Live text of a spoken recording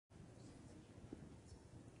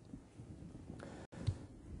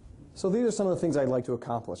So these are some of the things I'd like to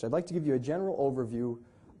accomplish. I'd like to give you a general overview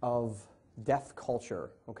of deaf culture,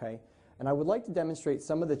 okay? And I would like to demonstrate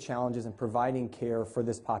some of the challenges in providing care for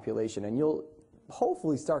this population. And you'll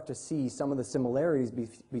hopefully start to see some of the similarities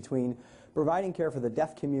between providing care for the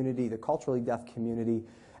deaf community, the culturally deaf community,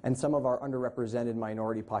 and some of our underrepresented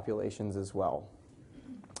minority populations as well.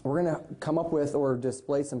 We're going to come up with or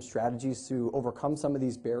display some strategies to overcome some of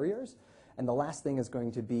these barriers. And the last thing is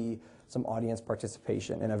going to be some audience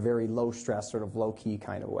participation in a very low-stress, sort of low-key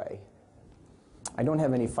kind of way. I don't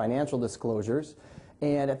have any financial disclosures.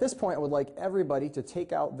 And at this point, I would like everybody to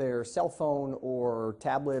take out their cell phone or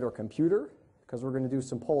tablet or computer, because we're going to do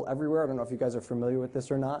some poll everywhere. I don't know if you guys are familiar with this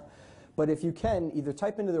or not. But if you can, either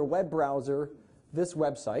type into their web browser this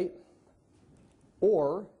website,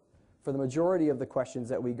 or for the majority of the questions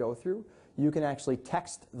that we go through, you can actually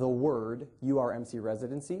text the word URMC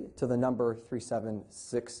residency to the number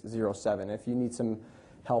 37607. If you need some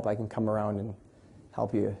help, I can come around and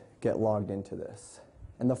help you get logged into this.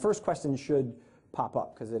 And the first question should pop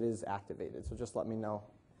up because it is activated. So just let me know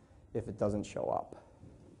if it doesn't show up.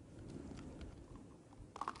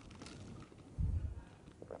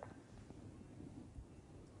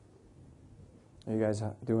 Are you guys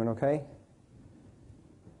doing okay?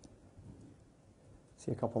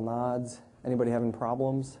 See a couple nods. Anybody having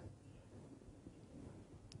problems?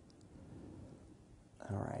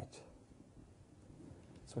 All right.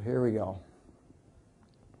 So here we go.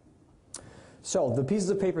 So the pieces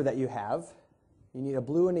of paper that you have, you need a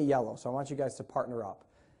blue and a yellow. So I want you guys to partner up.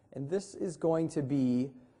 And this is going to be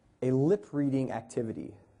a lip reading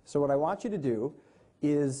activity. So what I want you to do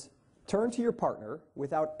is turn to your partner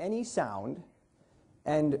without any sound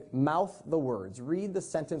and mouth the words. Read the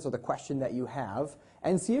sentence or the question that you have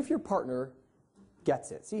and see if your partner gets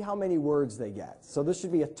it. See how many words they get. So this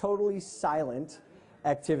should be a totally silent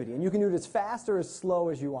activity. And you can do it as fast or as slow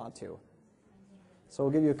as you want to. So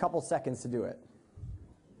we'll give you a couple seconds to do it.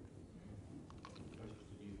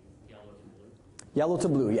 Yellow to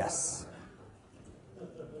blue, yes.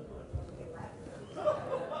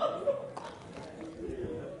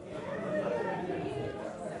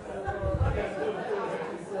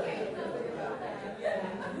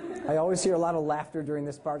 I always hear a lot of laughter during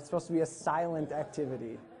this part. It's supposed to be a silent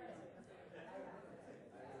activity.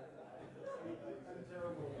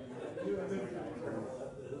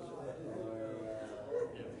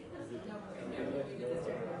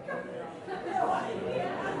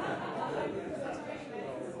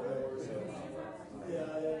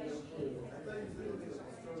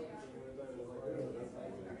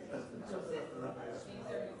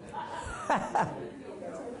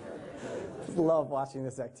 Love watching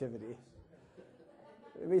this activity.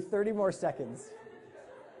 Maybe 30 more seconds.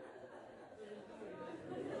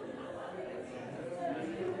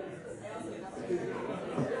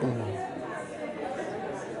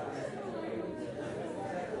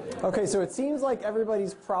 Okay, so it seems like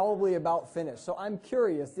everybody's probably about finished. So I'm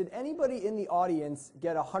curious, did anybody in the audience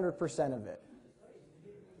get 100% of it?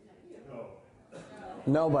 No.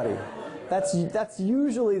 Nobody. That's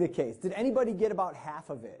usually the case. Did anybody get about half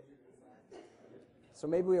of it? So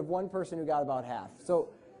maybe we have one person who got about half. So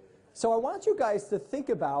I want you guys to think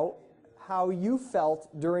about how you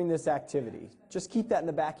felt during this activity. Just keep that in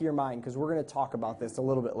the back of your mind because we're going to talk about this a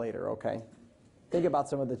little bit later, okay? Think about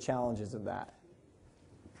some of the challenges of that.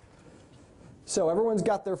 So everyone's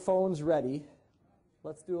got their phones ready.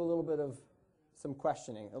 Let's do a little bit of some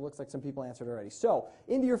questioning. It looks like some people answered already. So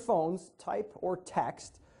into your phones, type or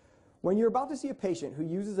text, when you're about to see a patient who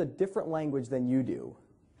uses a different language than you do,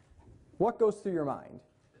 what goes through your mind?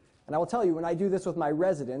 And I will tell you, when I do this with my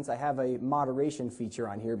residents, I have a moderation feature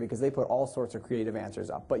on here because they put all sorts of creative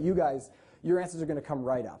answers up. But you guys, your answers are going to come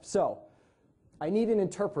right up. So, I need an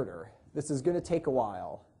interpreter. This is going to take a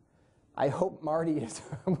while. I hope Marty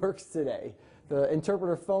works today. The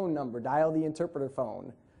interpreter phone number, dial the interpreter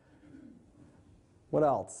phone. What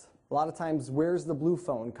else? A lot of times, where's the blue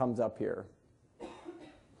phone comes up here.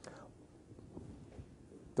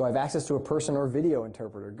 Do I have access to a person or video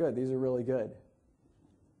interpreter? Good, these are really good.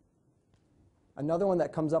 Another one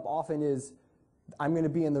that comes up often is, I'm going to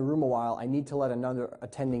be in the room a while, I need to let another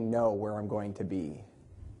attending know where I'm going to be.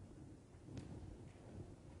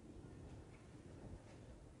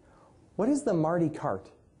 What is the Marty cart?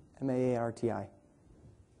 M-A-A-R-T-I.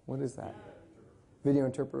 What is that? Video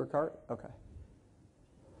interpreter cart? Okay.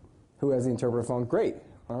 Who has the interpreter phone? Great.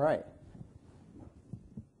 All right.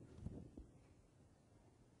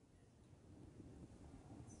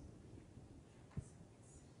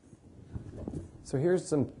 So here's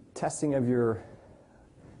some testing of your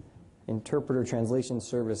interpreter translation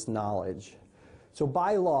service knowledge. So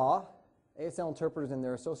by law, ASL interpreters and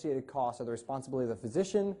their associated costs are the responsibility of the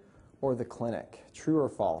physician or the clinic. True or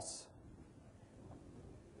false?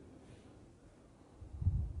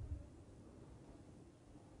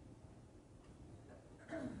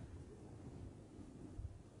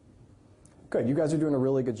 Good. You guys are doing a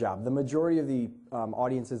really good job. The majority of the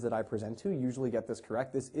audiences that I present to usually get this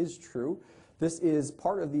correct. This is true. This is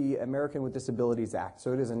part of the American with Disabilities Act.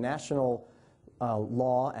 So it is a national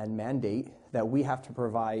law and mandate that we have to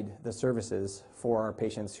provide the services for our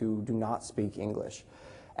patients who do not speak English.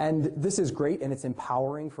 And this is great and it's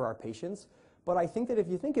empowering for our patients. But I think that if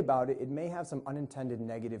you think about it, it may have some unintended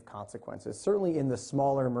negative consequences. Certainly in the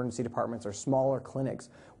smaller emergency departments or smaller clinics,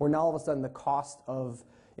 where now all of a sudden the cost of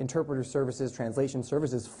interpreter services, translation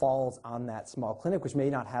services falls on that small clinic, which may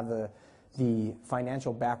not have the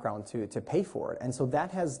financial background to pay for it. And so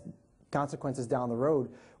that has consequences down the road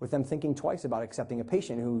with them thinking twice about accepting a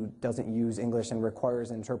patient who doesn't use English and requires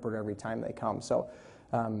an interpreter every time they come. So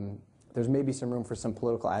there's maybe some room for some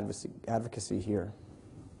political advocacy here.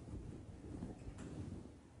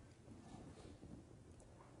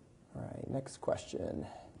 All right, next question.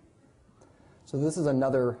 So this is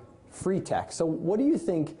another free text. So what do you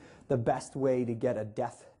think the best way to get a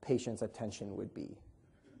deaf patient's attention would be?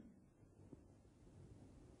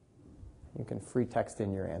 You can free text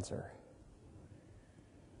in your answer.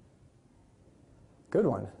 Good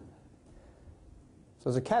one. So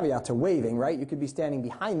there's a caveat to waving, right? You could be standing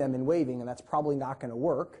behind them and waving, and that's probably not going to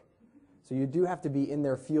work. So you do have to be in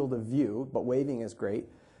their field of view, but waving is great.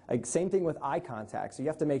 Like, same thing with eye contact. So you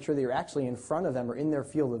have to make sure that you're actually in front of them or in their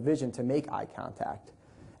field of vision to make eye contact.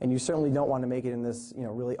 And you certainly don't want to make it in this,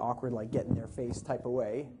 really awkward, like get in their face type of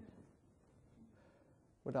way.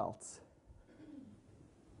 What else?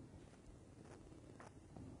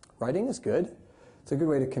 Writing is good. It's a good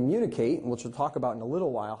way to communicate, which we'll talk about in a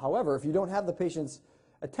little while. However, if you don't have the patient's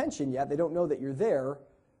attention yet, they don't know that you're there,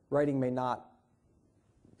 writing may not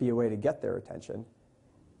be a way to get their attention.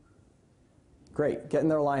 Great. Get in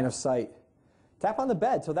their line of sight. Tap on the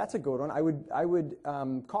bed, so that's a good one. I would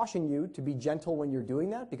caution you to be gentle when you're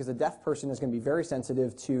doing that, because a deaf person is going to be very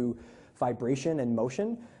sensitive to vibration and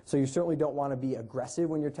motion. So you certainly don't want to be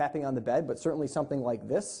aggressive when you're tapping on the bed, but certainly something like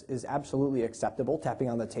this is absolutely acceptable.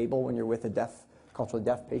 Tapping on the table when you're with a culturally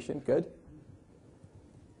deaf patient, good.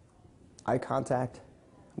 Eye contact,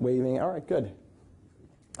 waving, all right, good.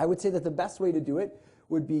 I would say that the best way to do it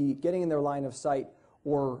would be getting in their line of sight,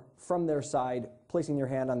 or from their side, placing your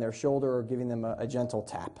hand on their shoulder or giving them a gentle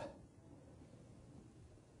tap.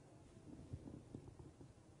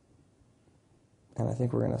 And I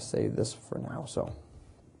think we're going to save this for now. So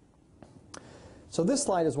this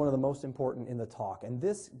slide is one of the most important in the talk, and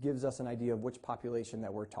this gives us an idea of which population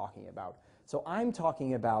that we're talking about. So I'm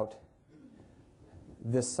talking about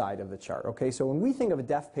this side of the chart. Okay, so when we think of a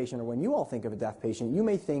deaf patient, or when you all think of a deaf patient, you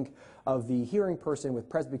may think of the hearing person with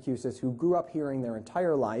presbycusis who grew up hearing their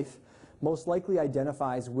entire life, most likely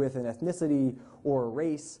identifies with an ethnicity or a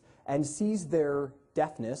race, and sees their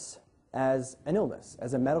deafness as an illness,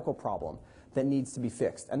 as a medical problem that needs to be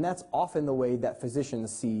fixed. And that's often the way that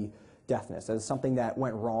physicians see deafness, as something that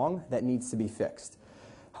went wrong that needs to be fixed.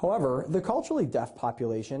 However, the culturally deaf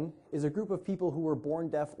population is a group of people who were born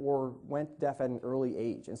deaf or went deaf at an early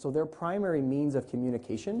age. And so their primary means of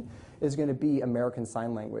communication is going to be American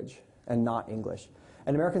Sign Language and not English.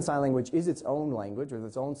 And American Sign Language is its own language with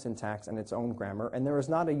its own syntax and its own grammar, and there is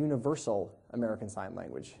not a universal American Sign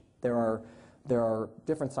Language. There are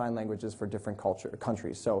different sign languages for different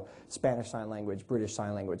countries. So Spanish Sign Language, British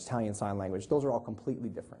Sign Language, Italian Sign Language, those are all completely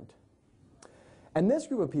different. And this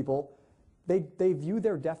group of people, they view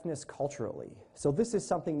their deafness culturally. So this is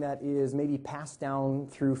something that is maybe passed down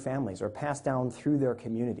through families or passed down through their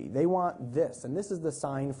community. They want this, and this is the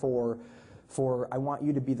sign for I want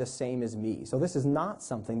you to be the same as me. So this is not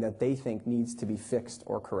something that they think needs to be fixed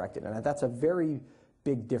or corrected. And that's a very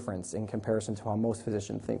big difference in comparison to how most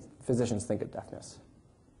physicians think of deafness.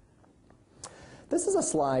 This is a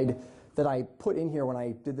slide that I put in here when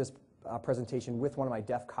I did this presentation with one of my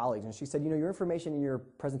deaf colleagues, and she said, your information in your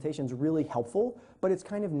presentation is really helpful, but it's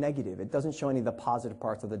kind of negative. It doesn't show any of the positive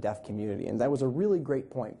parts of the deaf community, and that was a really great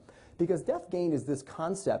point, because deaf gain is this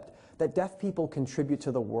concept that deaf people contribute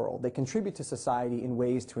to the world. They contribute to society in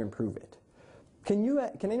ways to improve it. Can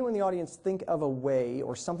anyone in the audience think of a way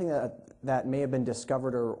or something that may have been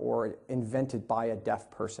discovered or invented by a deaf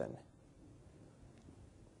person?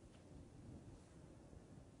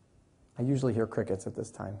 I usually hear crickets at this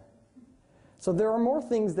time. So there are more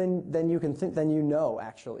things than you can think, than you know,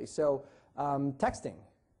 actually. So texting.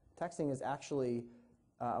 Texting is actually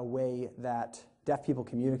a way that deaf people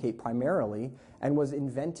communicate primarily, and was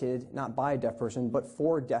invented not by a deaf person, but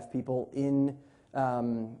for deaf people in,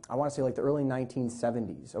 I want to say like the early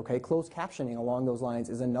 1970s, okay? Closed captioning along those lines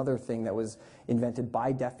is another thing that was invented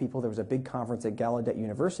by deaf people. There was a big conference at Gallaudet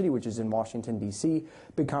University, which is in Washington, D.C.,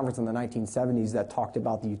 big conference in the 1970s that talked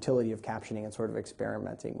about the utility of captioning and sort of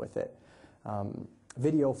experimenting with it.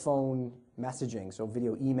 Video phone messaging, so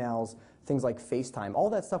video emails, things like FaceTime, all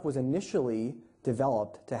that stuff was initially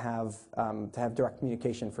developed to have direct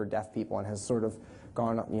communication for deaf people and has sort of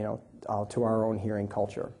gone, to our own hearing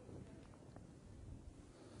culture.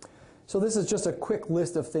 So this is just a quick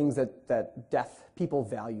list of things that deaf people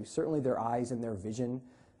value. Certainly their eyes and their vision,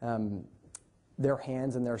 their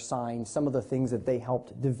hands and their signs, some of the things that they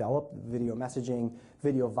helped develop, video messaging,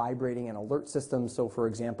 video vibrating and alert systems. So for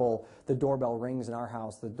example, the doorbell rings in our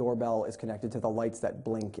house. The doorbell is connected to the lights that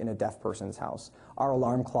blink in a deaf person's house. Our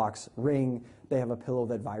alarm clocks ring. They have a pillow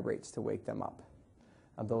that vibrates to wake them up.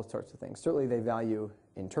 Those sorts of things. Certainly they value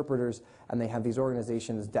interpreters, and they have these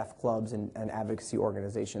organizations, deaf clubs and advocacy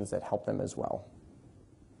organizations that help them as well.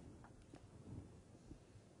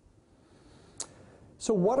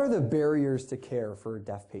 So what are the barriers to care for a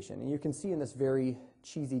deaf patient? And you can see in this very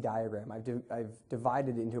cheesy diagram, I've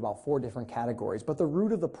divided it into about 4 different categories, but the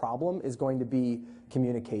root of the problem is going to be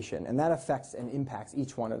communication, and that affects and impacts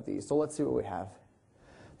each one of these. So let's see what we have.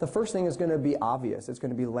 The first thing is going to be obvious. It's going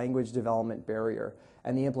to be language development barrier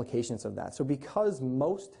and the implications of that. So because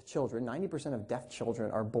most children, 90% of deaf children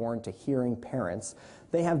are born to hearing parents,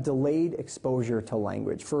 they have delayed exposure to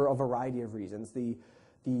language for a variety of reasons. The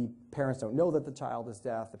parents don't know that the child is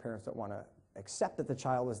deaf. The parents don't want to accept that the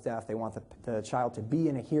child is deaf. They want the child to be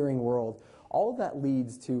in a hearing world. All of that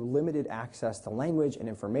leads to limited access to language and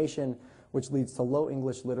information, which leads to low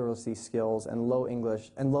English literacy skills and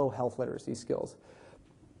low health literacy skills.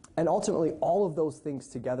 And ultimately, all of those things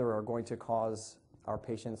together are going to cause our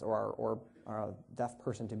patients or our deaf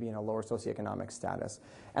person to be in a lower socioeconomic status.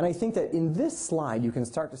 And I think that in this slide, you can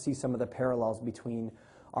start to see some of the parallels between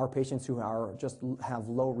our patients who have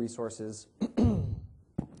low resources,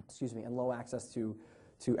 excuse me, and low access to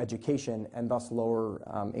education, and thus lower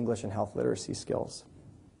English and health literacy skills.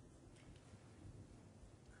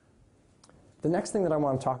 The next thing that I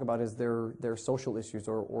want to talk about is their social issues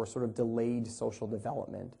or sort of delayed social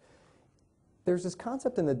development. There's this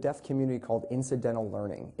concept in the deaf community called incidental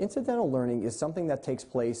learning. Incidental learning is something that takes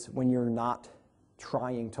place when you're not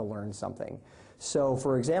trying to learn something. So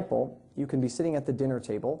for example, you can be sitting at the dinner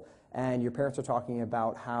table and your parents are talking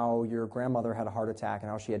about how your grandmother had a heart attack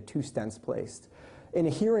and how she had 2 stents placed. In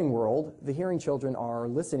a hearing world, the hearing children are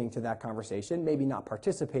listening to that conversation, maybe not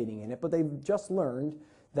participating in it, but they've just learned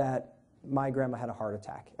that my grandma had a heart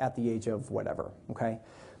attack at the age of whatever, okay?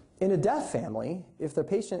 In a deaf family, if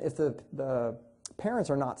the parents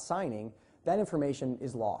are not signing, that information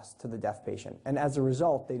is lost to the deaf patient. And as a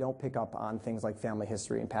result, they don't pick up on things like family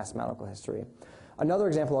history and past medical history. Another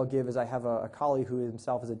example I'll give is I have a colleague who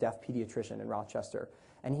himself is a deaf pediatrician in Rochester,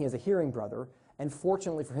 and he has a hearing brother, and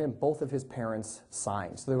fortunately for him, both of his parents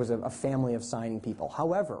signed. So there was a family of signing people.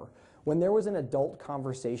 However, when there was an adult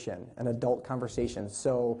conversation,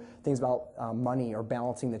 so things about money or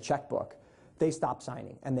balancing the checkbook, they stopped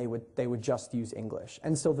signing and they would just use English.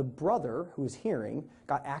 And so the brother who was hearing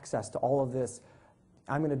got access to all of this.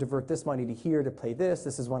 I'm going to divert this money to here to pay this.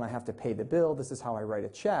 This is when I have to pay the bill. This is how I write a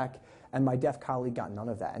check. And my deaf colleague got none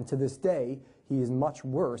of that. And to this day, he is much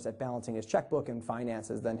worse at balancing his checkbook and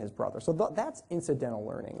finances than his brother. So that's incidental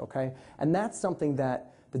learning, okay? And that's something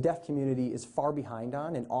that the deaf community is far behind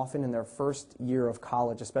on, and often in their first year of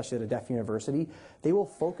college, especially at a deaf university, they will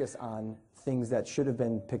focus on things that should have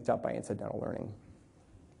been picked up by incidental learning.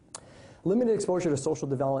 Limited exposure to social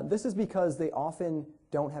development. This is because they often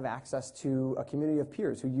don't have access to a community of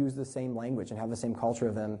peers who use the same language and have the same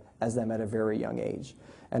culture as them at a very young age,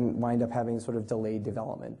 and wind up having sort of delayed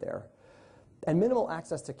development there. And minimal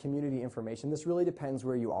access to community information. This really depends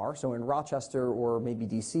where you are. So in Rochester or maybe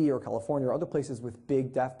DC or California or other places with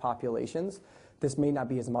big deaf populations, this may not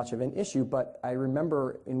be as much of an issue, but I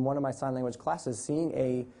remember in one of my sign language classes seeing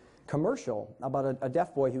a commercial about a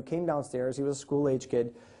deaf boy who came downstairs. He was a school-age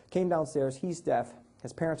kid, came downstairs, he's deaf,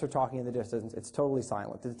 his parents are talking in the distance, it's totally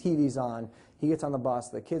silent. The TV's on, he gets on the bus,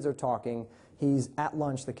 the kids are talking, he's at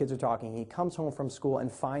lunch, the kids are talking, he comes home from school,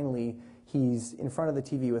 and finally he's in front of the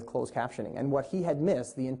TV with closed captioning. And what he had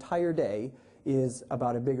missed the entire day is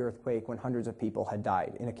about a big earthquake when hundreds of people had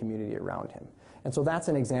died in a community around him. And so that's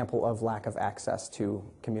an example of lack of access to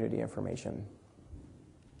community information.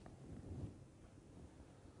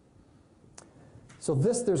 So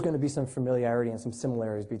there's going to be some familiarity and some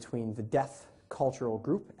similarities between the deaf cultural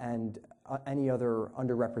group and any other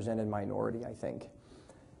underrepresented minority, I think,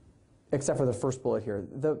 except for the first bullet here.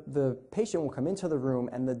 The patient will come into the room,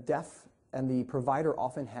 and the provider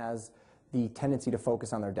often has the tendency to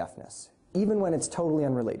focus on their deafness, even when it's totally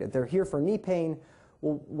unrelated. They're here for knee pain.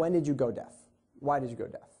 Well, when did you go deaf? Why did you go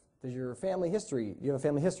deaf? Do you have a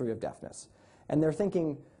family history of deafness? And they're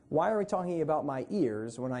thinking, why are we talking about my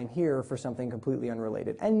ears when I'm here for something completely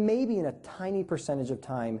unrelated? And maybe in a tiny percentage of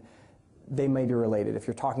time, they may be related if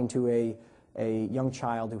you're talking to a young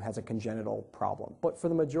child who has a congenital problem. But for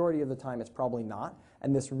the majority of the time, it's probably not.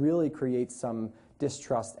 And this really creates some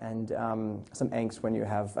distrust and some angst when you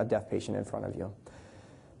have a deaf patient in front of you.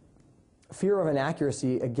 Fear of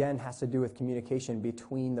inaccuracy, again, has to do with communication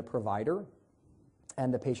between the provider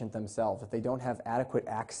and the patient themselves. If they don't have adequate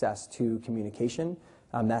access to communication,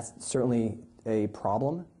 that's certainly a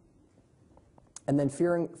problem. And then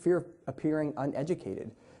fear of appearing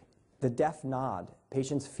uneducated. The deaf nod.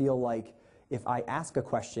 Patients feel like if I ask a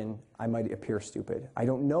question, I might appear stupid. I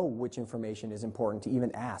don't know which information is important to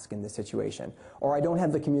even ask in this situation. Or I don't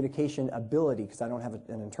have the communication ability because I don't have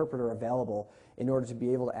an interpreter available in order to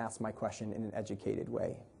be able to ask my question in an educated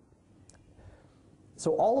way.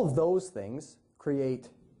 So all of those things create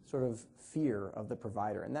sort of fear of the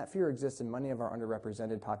provider. And that fear exists in many of our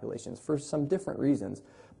underrepresented populations for some different reasons,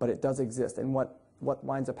 but it does exist. And what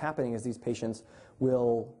winds up happening is these patients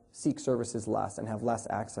will seek services less and have less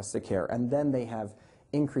access to care. And then they have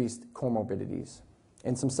increased comorbidities.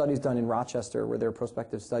 In some studies done in Rochester, where there are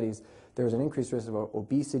prospective studies, there's an increased risk of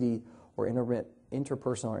obesity or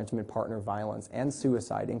interpersonal or intimate partner violence and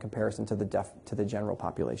suicide in comparison to the general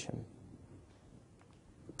population.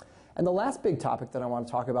 And the last big topic that I want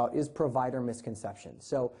to talk about is provider misconception.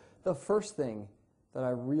 So the first thing that I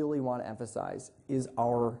really want to emphasize is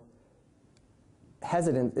our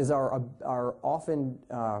often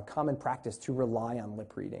common practice to rely on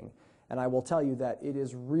lip reading. And I will tell you that it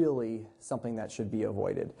is really something that should be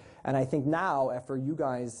avoided. And I think now, after you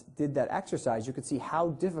guys did that exercise, you could see how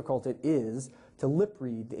difficult it is to lip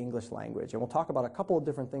read the English language. And we'll talk about a couple of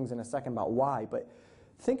different things in a second about why. But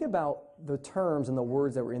think about the terms and the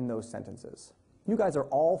words that were in those sentences. You guys are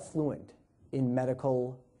all fluent in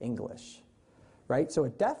medical English, right? So a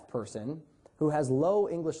deaf person who has low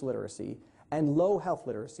English literacy and low health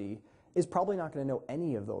literacy is probably not going to know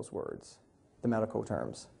any of those words, the medical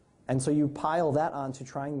terms. And so you pile that on to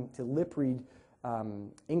trying to lip read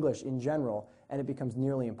English in general, and it becomes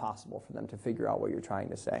nearly impossible for them to figure out what you're trying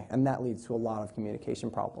to say. And that leads to a lot of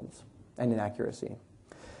communication problems and inaccuracy.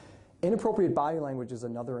 Inappropriate body language is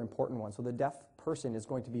another important one. So the deaf person is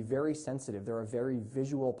going to be very sensitive. They're a very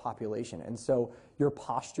visual population. And so your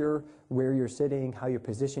posture, where you're sitting, how you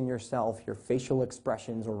position yourself, your facial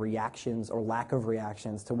expressions or reactions or lack of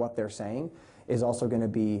reactions to what they're saying is also going to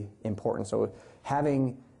be important. So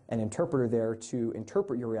having an interpreter there to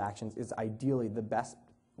interpret your reactions is ideally the best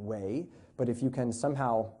way. But if you can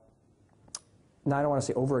somehow, now I don't want to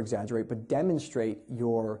say over-exaggerate, but demonstrate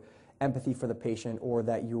your empathy for the patient, or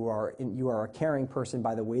that you are a caring person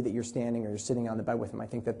by the way that you're standing or you're sitting on the bed with them, I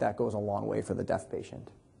think that that goes a long way for the deaf patient.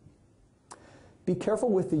 Be careful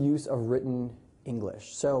with the use of written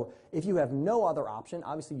English. So if you have no other option,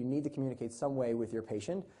 obviously you need to communicate some way with your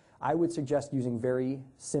patient. I would suggest using very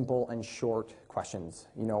simple and short questions.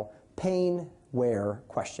 You know, pain, where,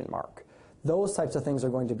 question mark. Those types of things are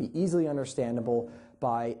going to be easily understandable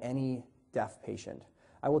by any deaf patient.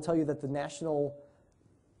 I will tell you that the national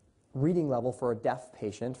reading level for a deaf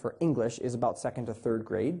patient for English is about 2nd to 3rd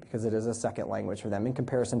grade, because it is a second language for them in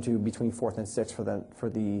comparison to between 4th and 6th for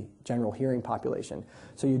the general hearing population.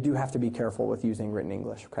 So you do have to be careful with using written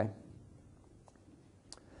English, okay?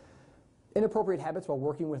 Inappropriate habits while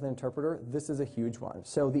working with an interpreter, this is a huge one.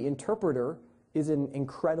 So the interpreter is an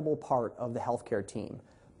incredible part of the healthcare team,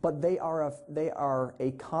 but they are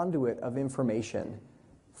a conduit of information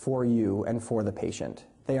for you and for the patient.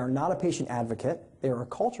 They are not a patient advocate. They are a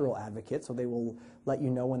cultural advocate, so they will let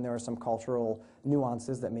you know when there are some cultural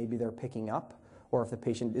nuances that maybe they're picking up, or if the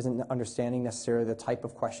patient isn't understanding necessarily the type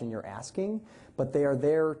of question you're asking, but they are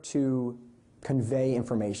there to convey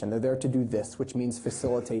information. They're there to do this, which means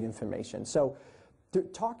facilitate information. So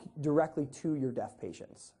talk directly to your deaf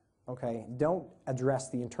patients, okay? Don't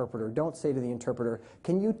address the interpreter. Don't say to the interpreter,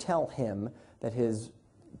 can you tell him that his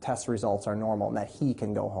test results are normal and that he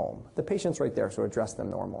can go home? The patient's right there, so address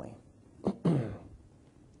them normally.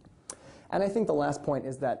 And I think the last point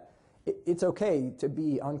is that It's okay to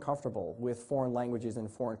be uncomfortable with foreign languages and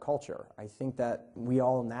foreign culture. I think that we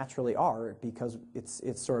all naturally are because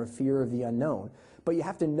it's sort of fear of the unknown. But you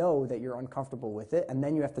have to know that you're uncomfortable with it, and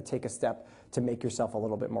then you have to take a step to make yourself a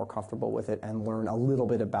little bit more comfortable with it and learn a little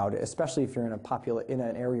bit about it, especially if you're in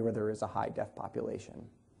an area where there is a high deaf population.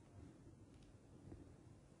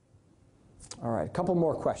 All right, a couple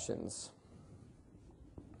more questions.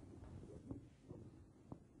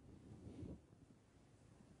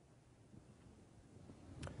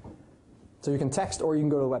 So you can text or you can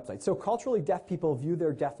go to the website. So culturally deaf people view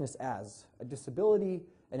their deafness as a disability,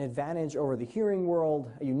 an advantage over the hearing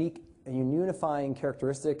world, a unique and unifying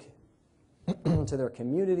characteristic to their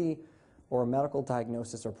community, or a medical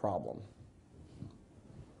diagnosis or problem.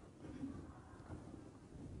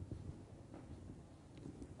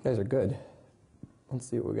 You guys are good. Let's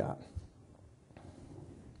see what we got.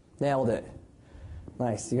 Nailed it.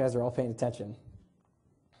 Nice. You guys are all paying attention.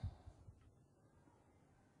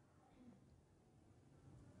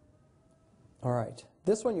 All right.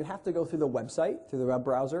 This one you have to go through the website, through the web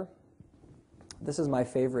browser. This is my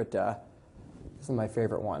favorite.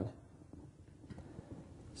 One.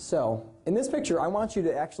 So in this picture, I want you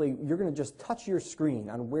to actually, you're going to just touch your screen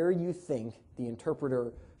on where you think the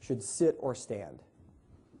interpreter should sit or stand.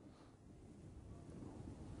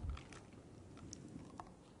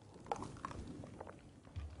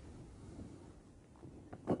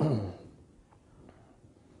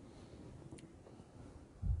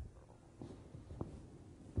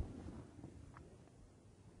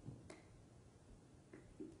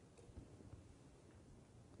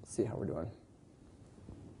 See how we're doing.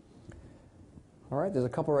 All right, there's a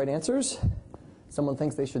couple right answers. Someone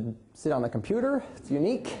thinks they should sit on the computer. It's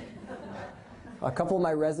unique. A couple of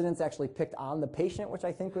my residents actually picked on the patient, which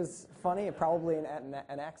I think was funny, probably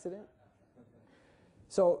an accident.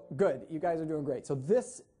 So good, you guys are doing great. So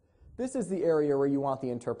this is the area where you want the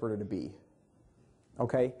interpreter to be.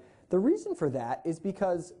 Okay? The reason for that is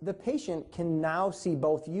because the patient can now see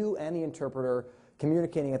both you and the interpreter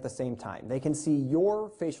communicating at the same time. They can see your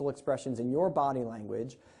facial expressions and your body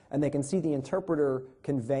language, and they can see the interpreter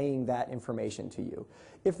conveying that information to you.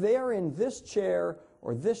 If they are in this chair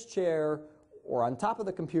or on top of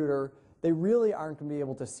the computer, they really aren't going to be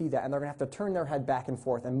able to see that, and they're going to have to turn their head back and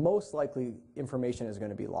forth, and most likely information is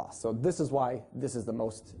going to be lost. So this is why this is the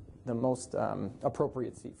most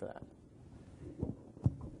appropriate seat for that.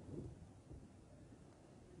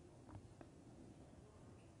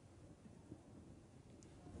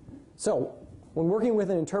 So when working with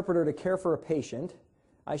an interpreter to care for a patient,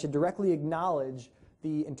 I should directly acknowledge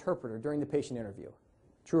the interpreter during the patient interview.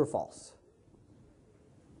 True or false?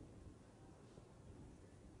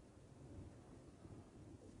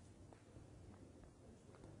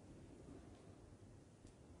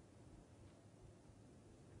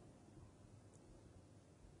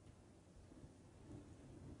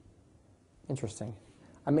 Interesting.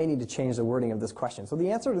 I may need to change the wording of this question. So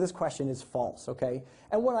the answer to this question is false, okay?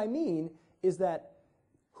 And what I mean is that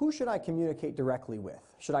who should I communicate directly with?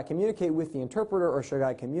 Should I communicate with the interpreter or should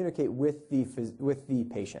I communicate with the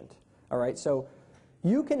patient? All right, so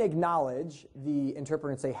you can acknowledge the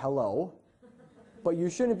interpreter and say hello, but you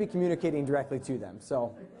shouldn't be communicating directly to them.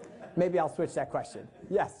 So maybe I'll switch that question.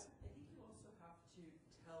 Yes? I think you also have to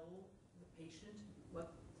tell the patient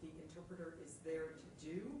what the interpreter is there to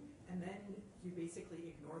do, and then you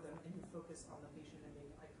basically ignore them and you focus on the patient and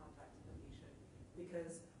make eye contact with the patient.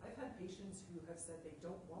 Because I've had patients who have said they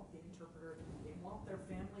don't want the interpreter, they want their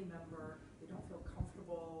family member, they don't feel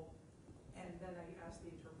comfortable, and then I ask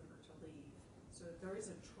the interpreter to leave. So there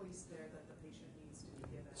is a choice there that the patient needs to be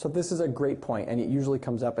given. So this is a great point, and it usually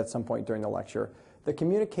comes up at some point during the lecture. The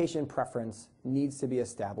communication preference needs to be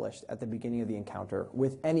established at the beginning of the encounter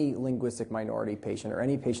with any linguistic minority patient or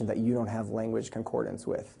any patient that you don't have language concordance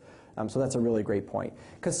with. So that's a really great point.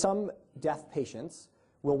 Because some deaf patients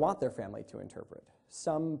will want their family to interpret.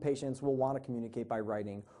 Some patients will want to communicate by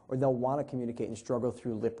writing, or they'll want to communicate and struggle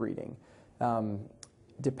through lip reading.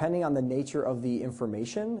 Depending on the nature of the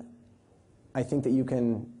information, I think that you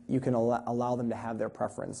can allow them to have their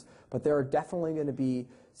preference. But there are definitely going to be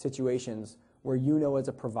situations where you know as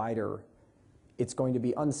a provider it's going to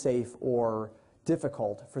be unsafe or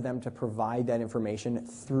difficult for them to provide that information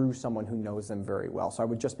through someone who knows them very well. So I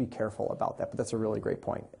would just be careful about that, but that's a really great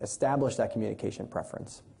point. Establish that communication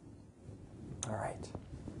preference. All right.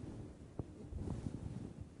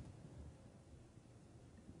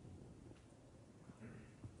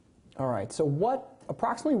 All right, so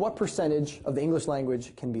approximately what percentage of the English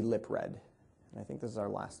language can be lip read? And I think this is our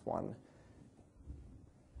last one.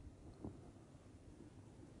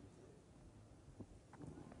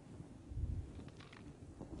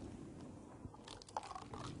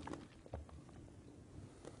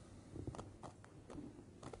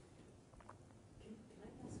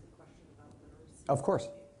 Of course.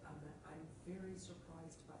 I'm very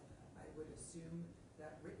surprised by that. I would assume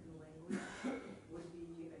that written language would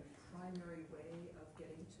be a primary way of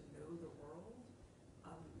getting to know the world.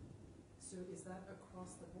 So is that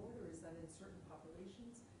across the board, or is that in certain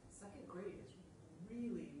populations? Second grade is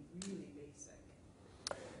really, really basic.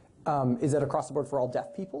 Is that across the board for all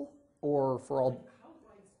deaf people, or for all? How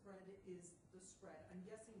widespread is the spread? I'm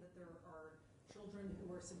guessing that there are children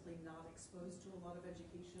who are simply not exposed to a lot of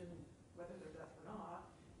education, whether they're deaf or not,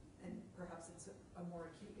 and perhaps it's a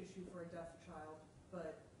more acute issue for a deaf child,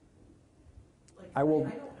 but like, I don't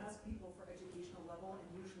ask people for educational level, and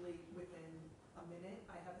usually within a minute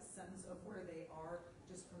I have a sense of where they are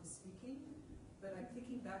just from speaking, but I'm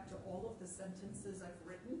thinking back to all of the sentences I've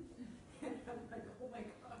written, and I'm like, oh my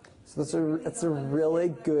gosh. So that's a really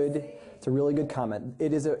good comment.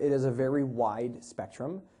 It is a very wide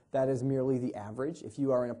spectrum. That is merely the average. If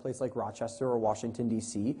you are in a place like Rochester or Washington,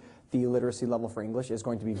 D.C., the literacy level for English is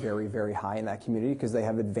going to be very, very high in that community because they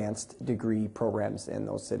have advanced degree programs in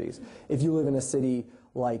those cities. If you live in a city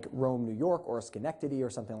like Rome, New York, or Schenectady or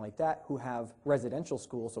something like that, who have residential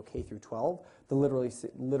schools, so K through 12, the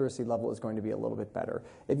literacy level is going to be a little bit better.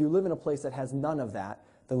 If you live in a place that has none of that,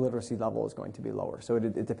 the literacy level is going to be lower. So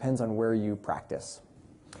it depends on where you practice.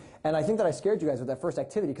 And I think that I scared you guys with that first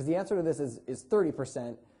activity because the answer to this is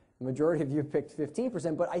 30%. The majority of you picked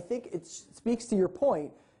 15%, but I think it speaks to your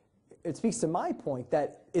point. It speaks to my point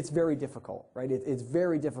that it's very difficult, right? It's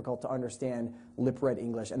very difficult to understand lip-read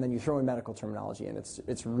English, and then you throw in medical terminology, and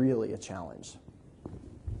it's really a challenge.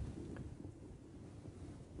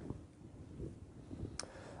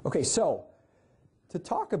 Okay, so to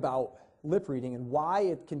talk about lip reading and why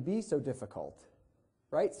it can be so difficult,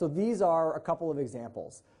 right? So these are a couple of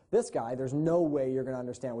examples. This guy, there's no way you're going to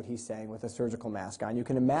understand what he's saying with a surgical mask on. You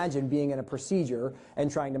can imagine being in a procedure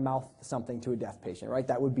and trying to mouth something to a deaf patient, right?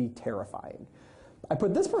 That would be terrifying. I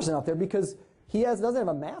put this person out there because he doesn't have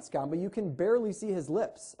a mask on, but you can barely see his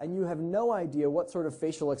lips, and you have no idea what sort of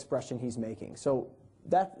facial expression he's making. So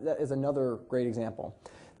that is another great example.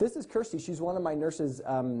 This is Kirsty. She's one of my nurses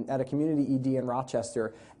at a community ED in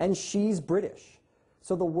Rochester, and she's British.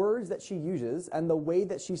 So the words that she uses and the way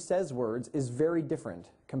that she says words is very different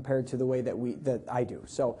compared to the way that I do.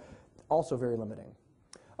 So also very limiting.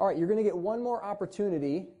 All right, you're going to get one more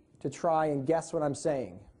opportunity to try and guess what I'm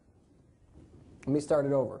saying. Let me start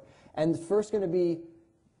it over. And first going to be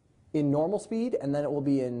in normal speed, and then it will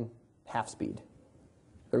be in half speed.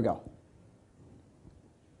 There we go.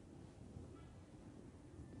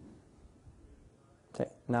 Okay,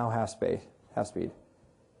 now half speed.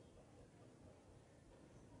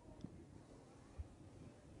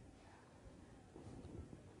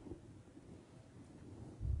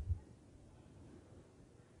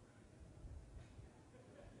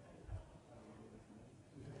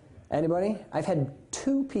 Anybody? I've had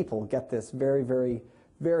 2 people get this very, very,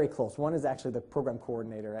 very close. One is actually the program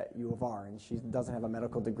coordinator at U of R, and she doesn't have a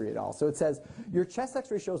medical degree at all. So it says, your chest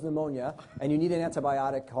x-ray shows pneumonia, and you need an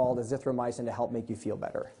antibiotic called azithromycin to help make you feel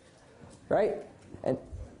better. Right? And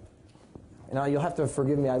now you'll have to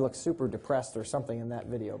forgive me, I look super depressed or something in that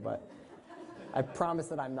video, but I promise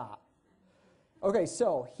that I'm not. Okay,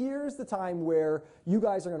 so here's the time where you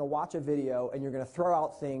guys are going to watch a video, and you're going to throw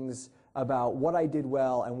out things about what I did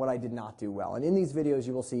well and what I did not do well. And in these videos,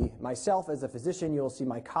 you will see myself as a physician, you will see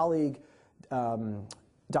my colleague,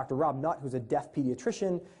 Dr. Rob Nutt, who's a deaf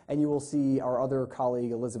pediatrician, and you will see our other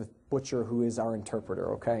colleague, Elizabeth Butcher, who is our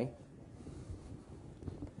interpreter, okay?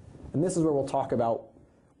 And this is where we'll talk about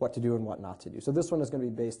what to do and what not to do. So this one is going to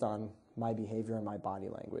be based on my behavior and my body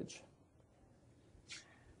language.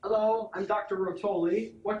 Hello, I'm Dr.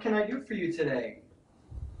 Rotoli. What can I do for you today?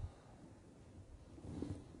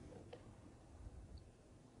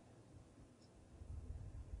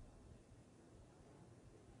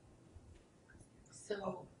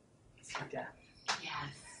 So, Is he deaf?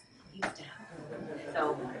 yes, he's deaf.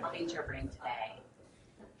 So I'll be interpreting today.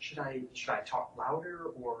 Should I talk louder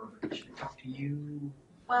or should I talk to you?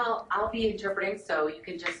 Well, I'll be interpreting, so you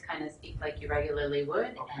can just kind of speak like you regularly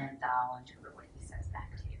would, Okay. and I'll interpret what he says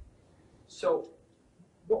back to you. So,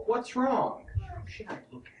 what's wrong? Who should I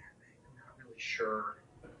look at? I'm not really sure.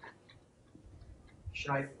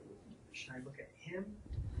 Should I look at him?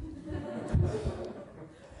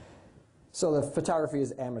 So the photography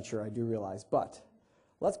is amateur, I do realize, but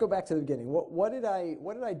let's go back to the beginning. What did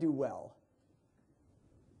I do well?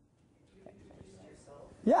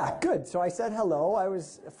 Yeah, good. So I said hello. I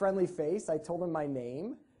was a friendly face. I told him my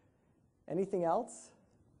name. Anything else?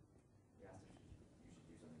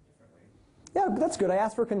 Yeah, that's good. I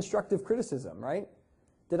asked for constructive criticism, right?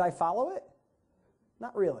 Did I follow it?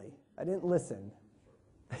 Not really. I didn't listen.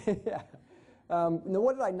 Yeah. Now,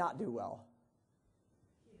 what did I not do well?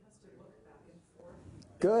 He has to look back and forth.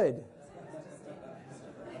 Good.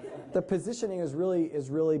 The positioning is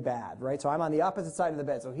really bad, right? So I'm on the opposite side of the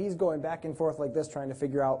bed. So he's going back and forth like this, trying to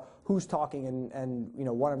figure out who's talking and you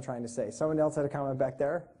know what I'm trying to say. Someone else had a comment back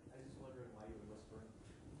there? I just wondering why you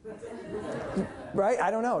were whispering. Right?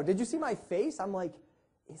 I don't know. Did you see my face? I'm like,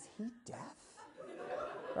 is he deaf?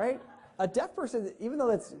 Right? A deaf person, even though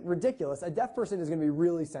that's ridiculous, a deaf person is going to be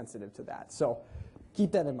really sensitive to that. So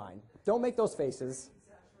keep that in mind. Don't make those faces.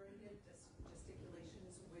 Exaggerated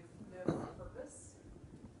gesticulations with no purpose.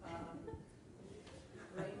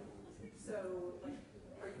 Right? So, like,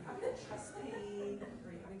 are you having chest pain?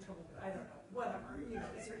 Are you having trouble? I don't know. Whatever. You know,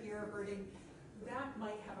 is your ear hurting? That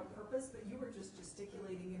might have a purpose, but you were just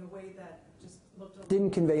gesticulating in a way that just looked a little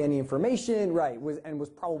Didn't convey any information, right, and was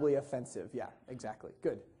probably offensive. Yeah, exactly.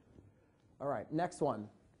 Good. All right, next one.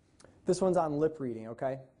 This one's on lip reading,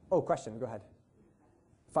 okay? Oh, question, go ahead.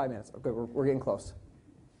 5 minutes. Okay, we're getting close.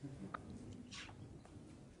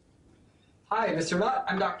 Hi, Mr. Nutt.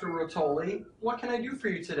 I'm Dr. Rotoli. What can I do for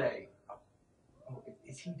you today? Oh,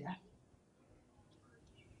 is he deaf?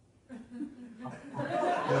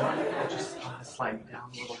 I'll just slide down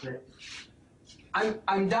a little bit.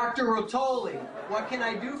 I'm Dr. Rotoli. What can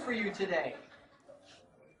I do for you today?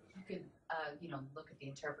 You could, look at the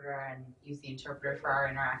interpreter and use the interpreter for our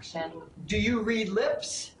interaction. Do you read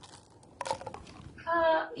lips?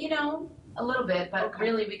 A little bit, but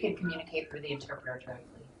really we can communicate through the interpreter directly.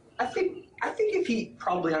 I think if he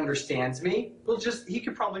probably understands me, he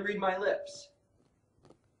could probably read my lips.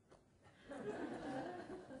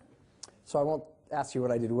 So I won't ask you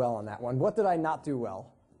what I did well on that one. What did I not do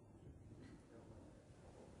well?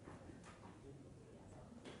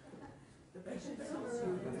 The patient tells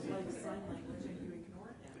you like sign language and you ignore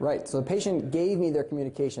him. Right, so the patient gave me their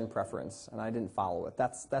communication preference, and I didn't follow it.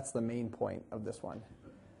 That's the main point of this one.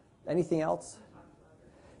 Anything else?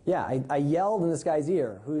 Yeah, I yelled in this guy's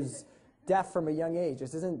ear, who's deaf from a young age.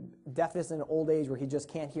 This isn't deafness in old age where he just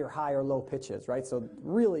can't hear high or low pitches, right? So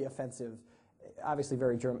really offensive, obviously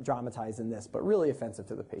very dramatized in this, but really offensive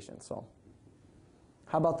to the patient. So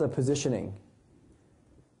how about the positioning?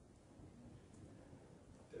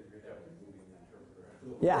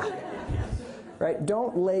 Yeah, right?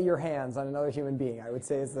 Don't lay your hands on another human being, I would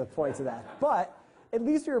say is the point to that. But at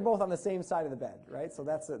least we were both on the same side of the bed, right? So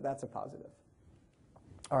that's a positive.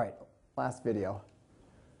 All right, last video.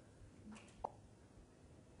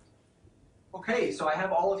 Okay, so I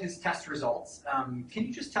have all of his test results. Can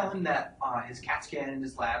you just tell him that his CAT scan and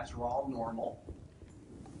his labs are all normal?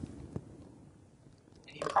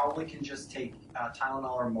 And he probably can just take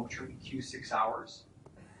Tylenol or Motrin Q6 hours.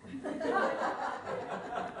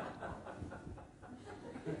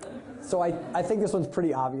 So I think this one's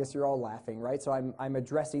pretty obvious. You're all laughing, right? So I'm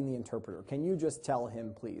addressing the interpreter. Can you just tell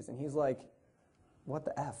him, please? And he's like, what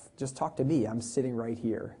the F? Just talk to me. I'm sitting right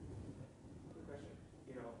here. Good question.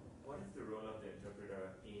 What is the role of the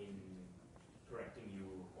interpreter in correcting you,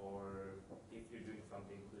 or if you're doing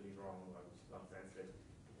something clearly wrong or which is not sensitive,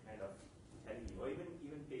 kind of telling you, or even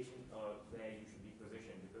patient where you should be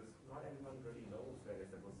positioned, because not everyone really knows where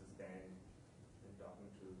they're supposed to stand when talking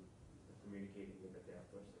to, communicating with a deaf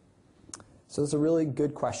person. So this is a really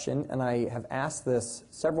good question, and I have asked this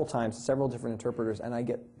several times to several different interpreters, and I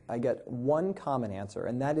get one common answer,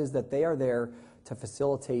 and that is that they are there to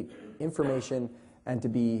facilitate information and to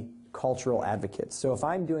be cultural advocates. So if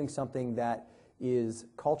I'm doing something that is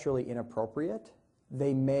culturally inappropriate,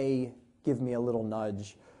 they may give me a little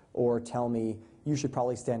nudge or tell me, you should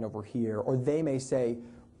probably stand over here, or they may say,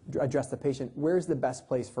 address the patient, where's the best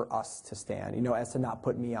place for us to stand, as to not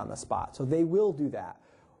put me on the spot. So they will do that.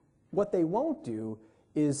 What they won't do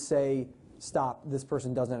is say, stop, this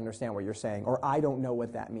person doesn't understand what you're saying, or I don't know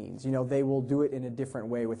what that means. They will do it in a different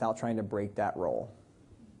way without trying to break that role.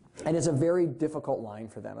 And it's a very difficult line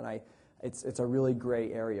for them, and it's a really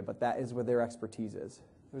gray area, but that is where their expertise is.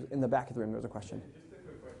 In the back of the room, there's a question. Just a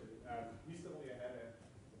quick question. Recently, I had a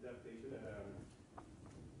deaf patient, and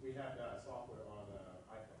we have software on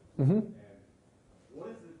iPhone. Mm-hmm. And what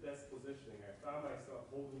is the best positioning? I found myself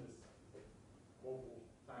holding this mobile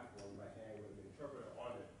platform in my hand with an interpreter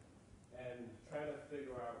on it, and trying to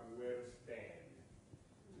figure out where to stand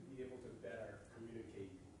to be able to better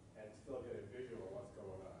communicate and still get a visual of what's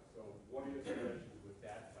going on. So what are your suggestions with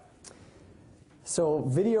that side? So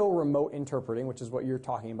video remote interpreting, which is what you're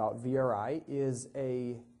talking about, VRI, is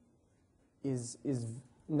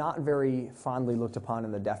not very fondly looked upon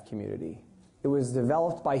in the deaf community. It was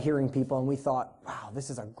developed by hearing people, and we thought, wow, this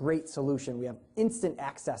is a great solution. We have instant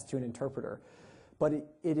access to an interpreter. But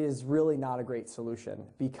it is really not a great solution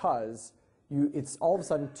because it's all of a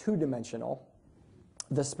sudden two-dimensional,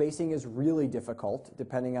 The spacing is really difficult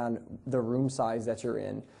depending on the room size that you're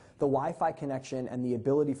in. The Wi-Fi connection and the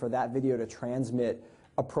ability for that video to transmit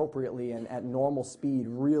appropriately and at normal speed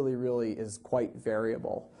really is quite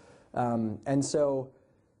variable. And so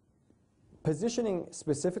positioning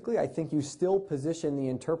specifically, I think you still position the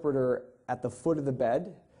interpreter at the foot of the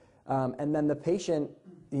bed, and then the patient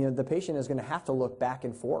is going to have to look back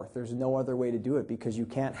and forth. There's no other way to do it because you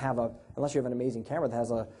can't have unless you have an amazing camera that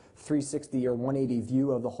has a 360 or 180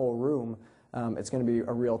 view of the whole room, it's going to be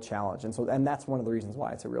a real challenge. And that's one of the reasons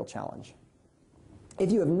why it's a real challenge.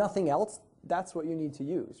 If you have nothing else, that's what you need to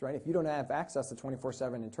use, right? If you don't have access to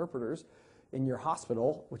 24/7 interpreters in your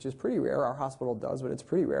hospital, which is pretty rare, our hospital does, but it's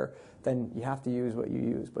pretty rare, then you have to use what you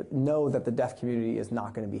use. But know that the deaf community is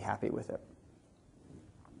not going to be happy with it.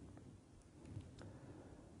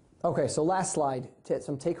 Okay, so last slide,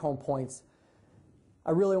 some take-home points.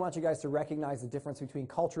 I really want you guys to recognize the difference between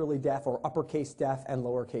culturally deaf or uppercase deaf and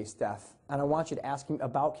lowercase deaf. And I want you to ask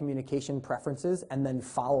about communication preferences and then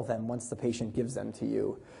follow them once the patient gives them to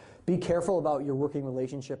you. Be careful about your working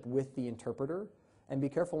relationship with the interpreter, and be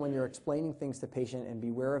careful when you're explaining things to patient, and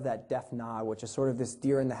beware of that deaf nod, which is sort of this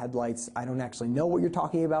deer in the headlights. I don't actually know what you're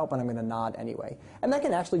talking about, but I'm going to nod anyway. And that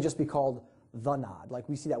can actually just be called the nod. Like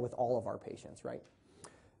we see that with all of our patients, right?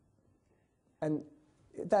 And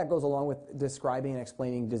that goes along with describing and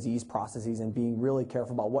explaining disease processes and being really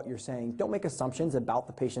careful about what you're saying. Don't make assumptions about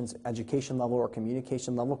the patient's education level or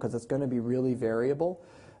communication level because it's going to be really variable.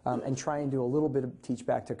 And try and do a little bit of teach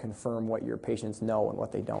back to confirm what your patients know and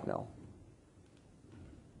what they don't know.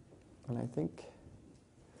 And I think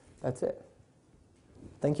that's it.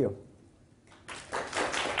 Thank you.